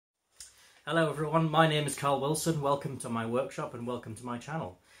Hello everyone, my name is Carl Wilson. Welcome to my workshop and welcome to my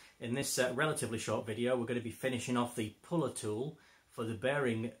channel. In this relatively short video we're going to be finishing off the puller tool for the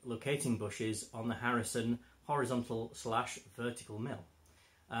bearing locating bushes on the Harrison horizontal/vertical mill.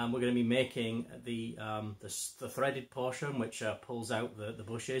 We're going to be making the threaded portion which pulls out the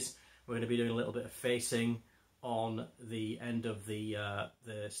bushes. We're going to be doing a little bit of facing on the end of the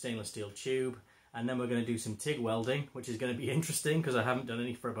stainless steel tube, and then we're going to do some TIG welding, which is going to be interesting because I haven't done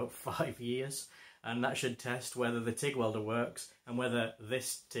any for about 5 years, and that should test whether the TIG welder works and whether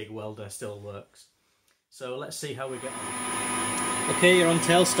this TIG welder still works. So let's see how we get on. Okay, you're on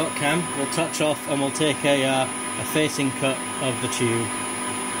tailstock cam. We'll touch off and we'll take a facing cut of the tube.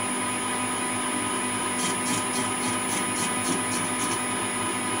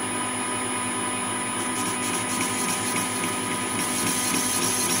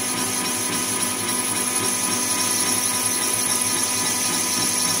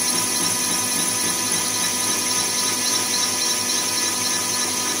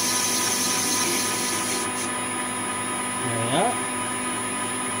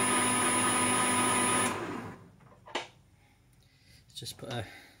 Just put a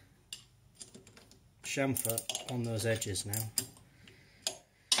chamfer on those edges now.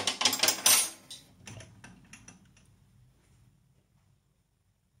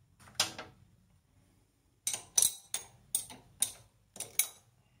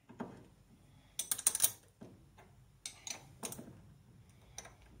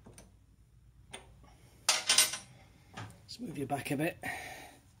 Let's move you back a bit.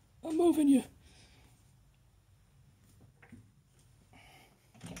 I'm moving you.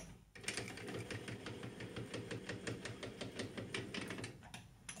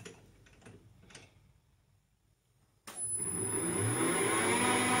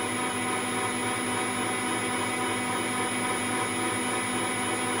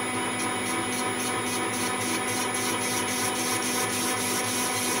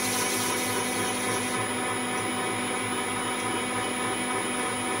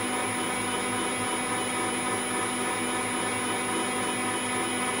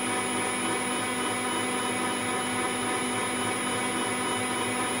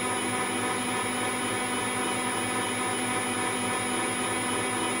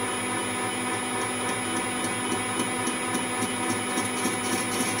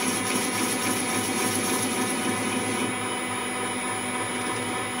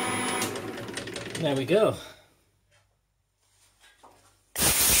 There we go.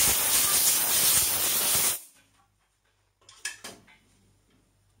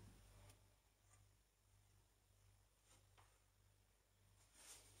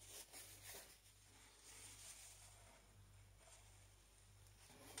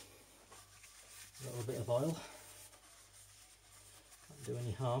 A little bit of oil. Can't do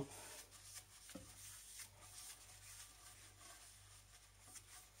any harm.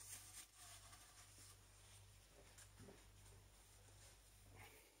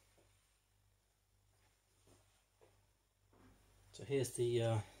 So here's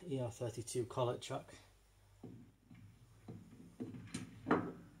the ER32 collet chuck.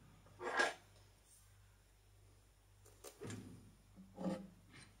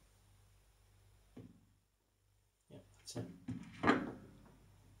 Yep, that's it.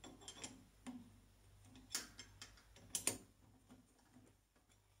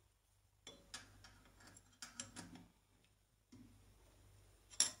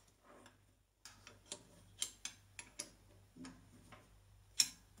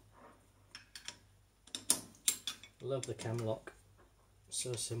 Love the cam lock,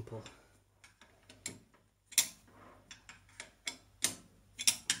 so simple.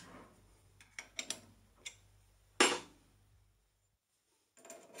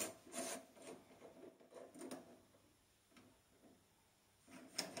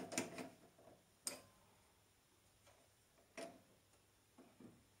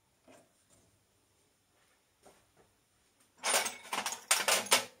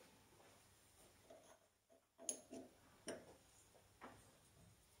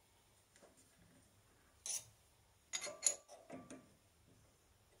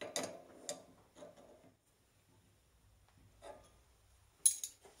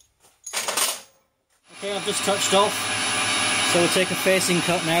 Okay, I've just touched off, so we'll take a facing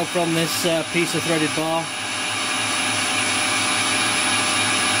cut now from this piece of threaded bar.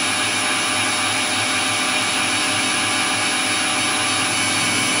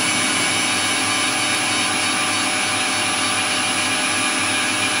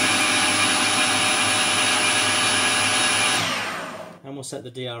 And we'll set the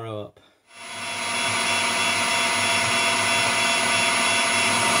DRO up.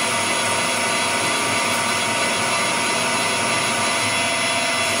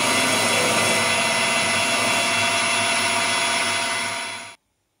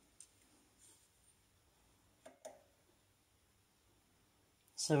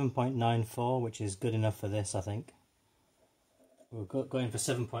 7.94, which is good enough for this, I think. We're going for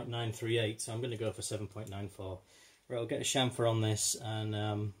 7.938, so I'm going to go for 7.94. Right, I'll get a chamfer on this and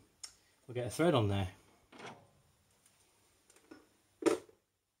we'll get a thread on there.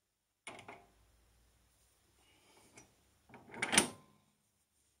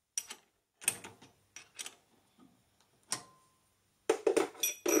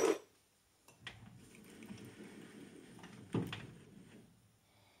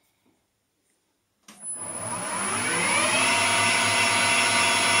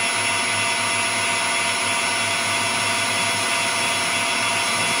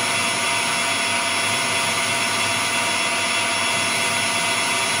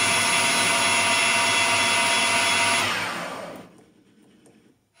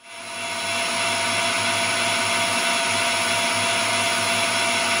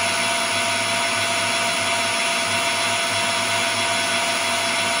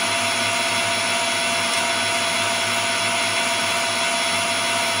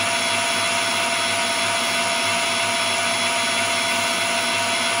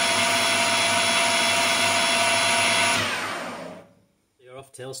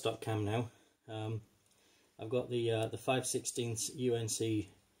 Tailstock cam now. I've got the 5/16 UNC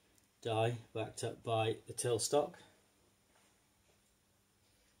die backed up by the tailstock.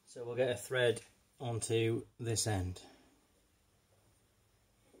 So we'll get a thread onto this end.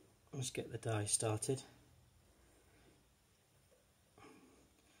 Let's get the die started.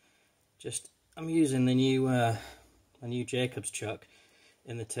 I'm using the new Jacobs chuck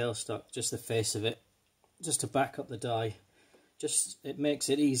in the tailstock, just the face of it, just to back up the die. It makes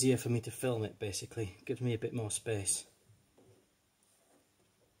it easier for me to film it, basically. It gives me a bit more space.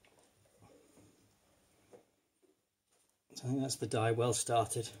 So I think that's the die well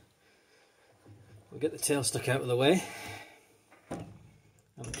started. We'll get the tailstock out of the way. And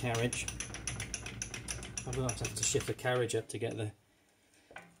the carriage. I'm going to have to shift the carriage up to get the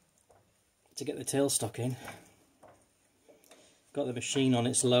tailstock in. Got the machine on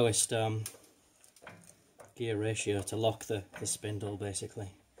its lowest gear ratio to lock the spindle, basically.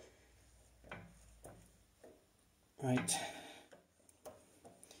 Right,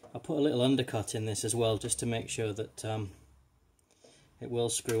 I'll put a little undercut in this as well, just to make sure that it will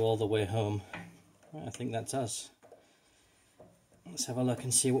screw all the way home. Right, I think that's us. Let's have a look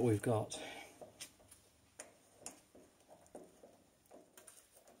and see what we've got.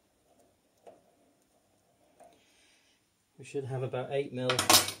 We should have about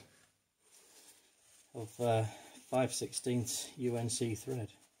 8mm of 5/16 UNC thread,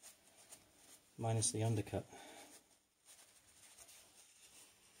 minus the undercut.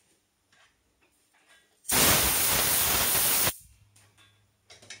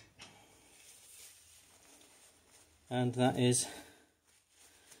 And that is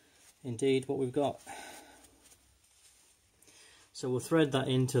indeed what we've got. So we'll thread that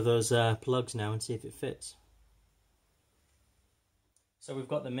into those plugs now and see if it fits. So we've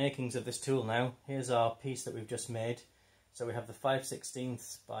got the makings of this tool now. Here's our piece that we've just made. So we have the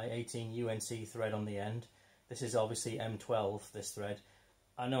 5/16 by 18 UNC thread on the end. This is obviously M12, this thread.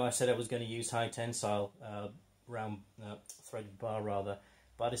 I know I said I was going to use high tensile round threaded bar rather,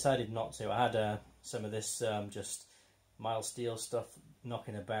 but I decided not to. I had some of this just mild steel stuff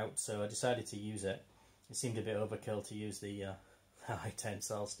knocking about, so I decided to use it. It seemed a bit overkill to use the high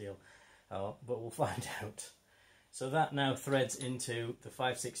tensile steel, but we'll find out. So that now threads into the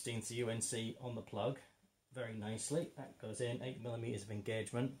 5/16 UNC on the plug very nicely. That goes in, 8mm of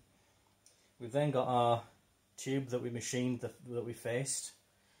engagement. We've then got our tube that we machined, that we faced,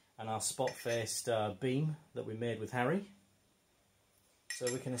 and our spot faced beam that we made with Harry. So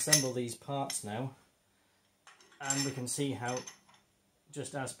we can assemble these parts now, and we can see how,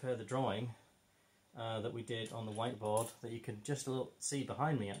 just as per the drawing that we did on the whiteboard, that you can just see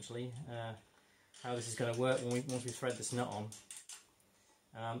behind me actually, how this is going to work once we thread this nut on.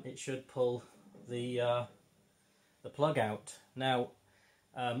 It should pull the plug out. Now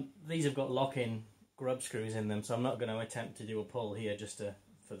these have got lock-in grub screws in them, so I'm not going to attempt to do a pull here just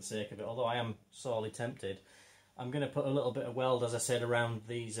for the sake of it, although I am sorely tempted. I'm going to put a little bit of weld, as I said, around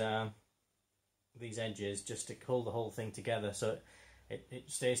these edges, just to hold the whole thing together so it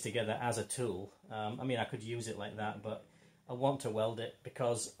stays together as a tool. I mean, I could use it like that, but I want to weld it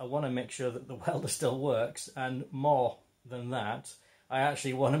because I want to make sure that the welder still works, and more than that, I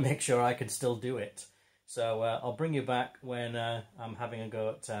actually want to make sure I can still do it. So I'll bring you back when I'm having a go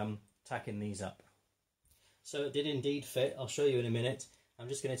at tacking these up. So it did indeed fit. I'll show you in a minute. I'm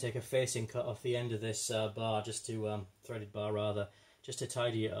just going to take a facing cut off the end of this bar, just to threaded bar rather, just to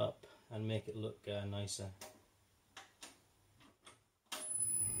tidy it up and make it look nicer.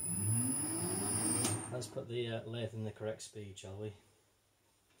 let's put the lathe in the correct speed, shall we?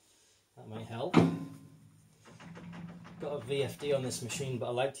 That might help. Got a VFD on this machine, but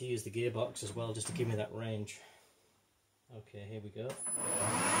I like to use the gearbox as well, just to give me that range. Okay, here we go.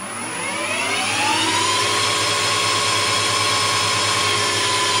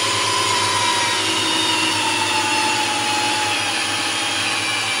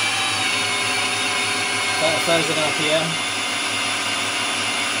 About 1,000 RPM.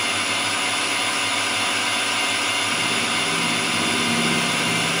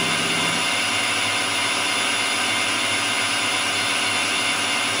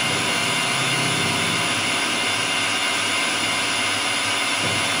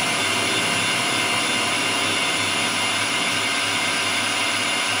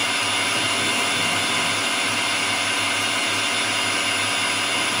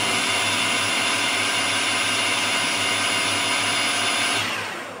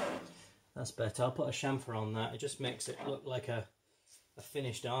 That's better. I'll put a chamfer on that. It just makes it look like a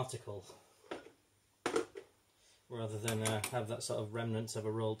finished article rather than have that sort of remnants of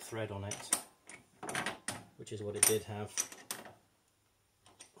a rolled thread on it, which is what it did have.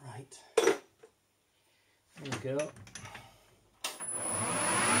 Right, there we go.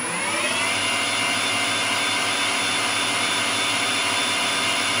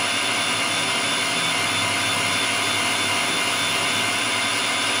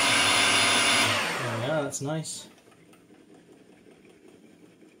 That's nice.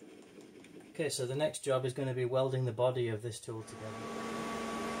 Okay, so the next job is going to be welding the body of this tool together.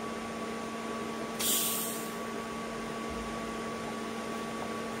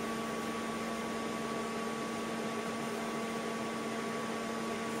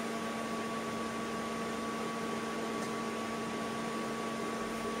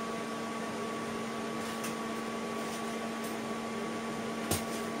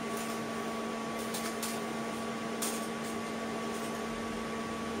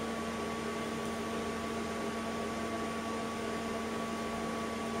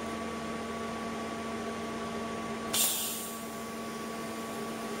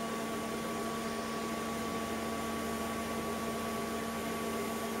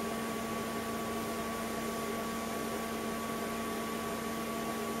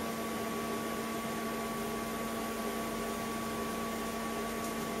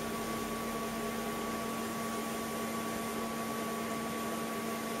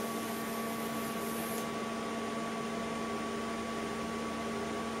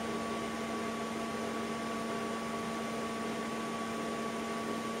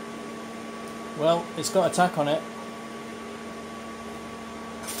 Well, it's got a tack on it.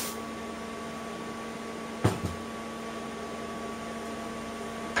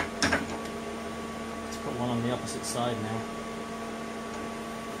 Let's put one on the opposite side now.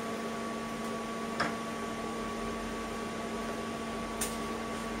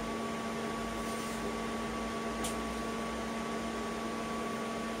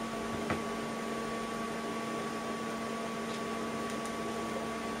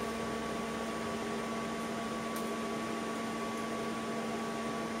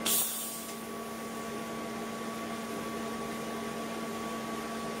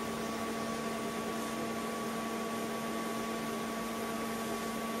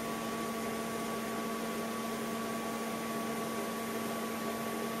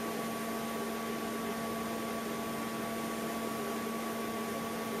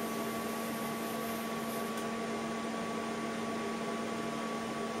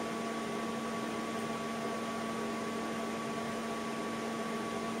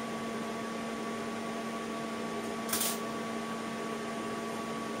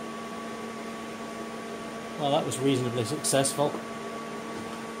 Well, that was reasonably successful.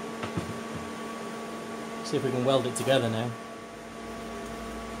 See if we can weld it together now.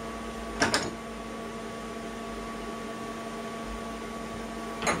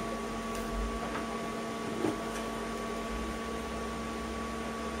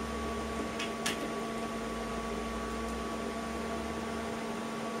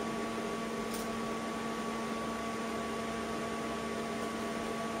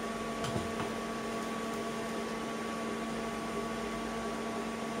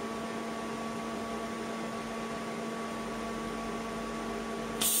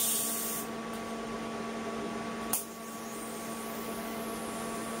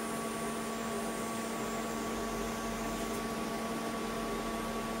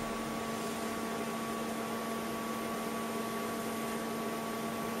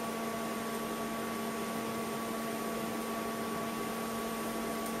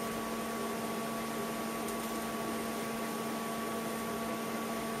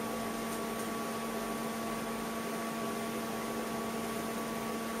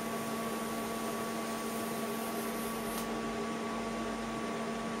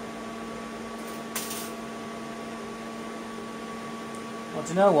 Well, do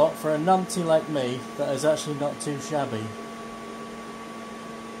you know what? For a numpty like me, that is actually not too shabby.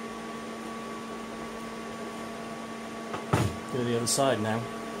 Do the other side now.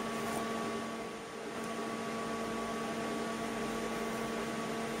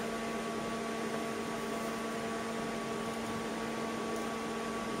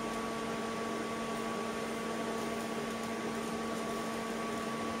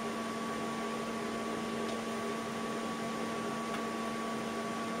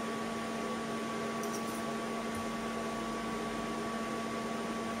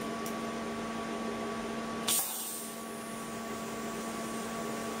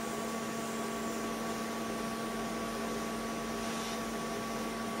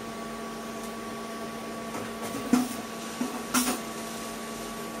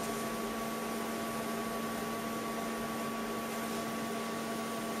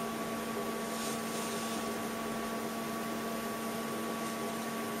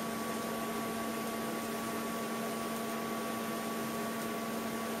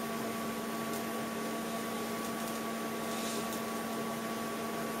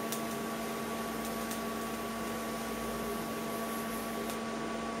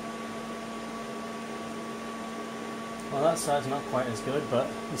 Well, that side's not quite as good, but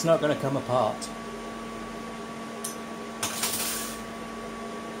it's not going to come apart.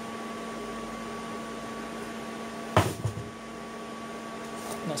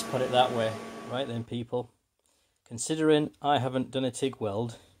 Let's put it that way. Right then, people. Considering I haven't done a TIG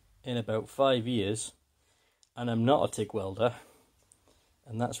weld in about 5 years, and I'm not a TIG welder,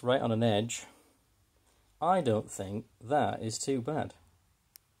 and that's right on an edge, I don't think that is too bad.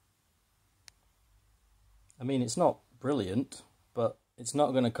 I mean, it's not brilliant, but it's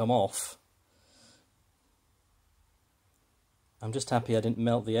not going to come off. I'm just happy I didn't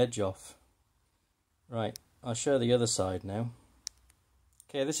melt the edge off. Right, I'll show the other side now.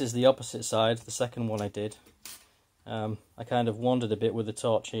 Okay, this is the opposite side, the second one I did. I kind of wandered a bit with the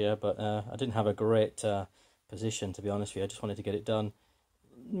torch here, but I didn't have a great position, to be honest with you. I just wanted to get it done.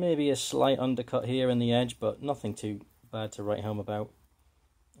 Maybe a slight undercut here in the edge, but nothing too bad to write home about.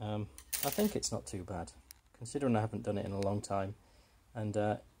 I think it's not too bad, considering I haven't done it in a long time, and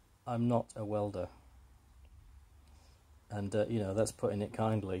I'm not a welder. And, you know, that's putting it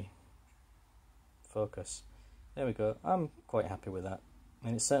kindly. Focus. There we go. I'm quite happy with that.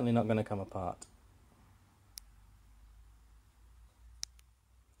 And it's certainly not going to come apart.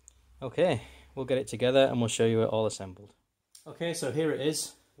 Okay, we'll get it together and we'll show you it all assembled. Okay, so here it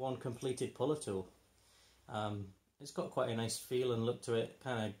is, one completed puller tool. It's got quite a nice feel and look to it.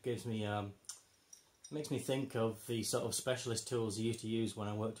 Kind of gives me, makes me think of the sort of specialist tools I used to use when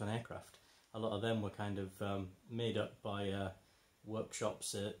I worked on aircraft. A lot of them were kind of made up by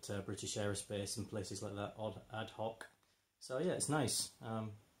workshops at British Aerospace and places like that, ad hoc. So yeah, it's nice.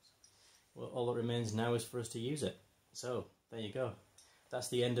 Well, all that remains now is for us to use it. So there you go. That's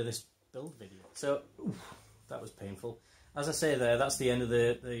the end of this build video. So that was painful. As I say there, that's the end of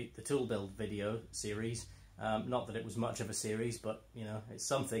the tool build video series. Not that it was much of a series, but you know, it's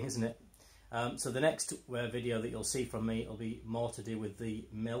something, isn't it? So the next video that you'll see from me will be more to do with the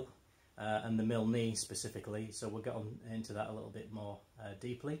mill and the mill knee specifically. So we'll get on into that a little bit more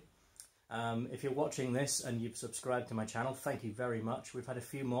deeply. If you're watching this and you've subscribed to my channel, thank you very much. We've had a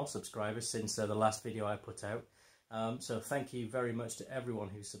few more subscribers since the last video I put out. So thank you very much to everyone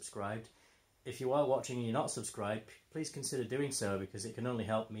who's subscribed. If you are watching and you're not subscribed, please consider doing so, because it can only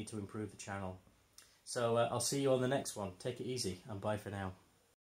help me to improve the channel. So I'll see you on the next one. Take it easy and bye for now.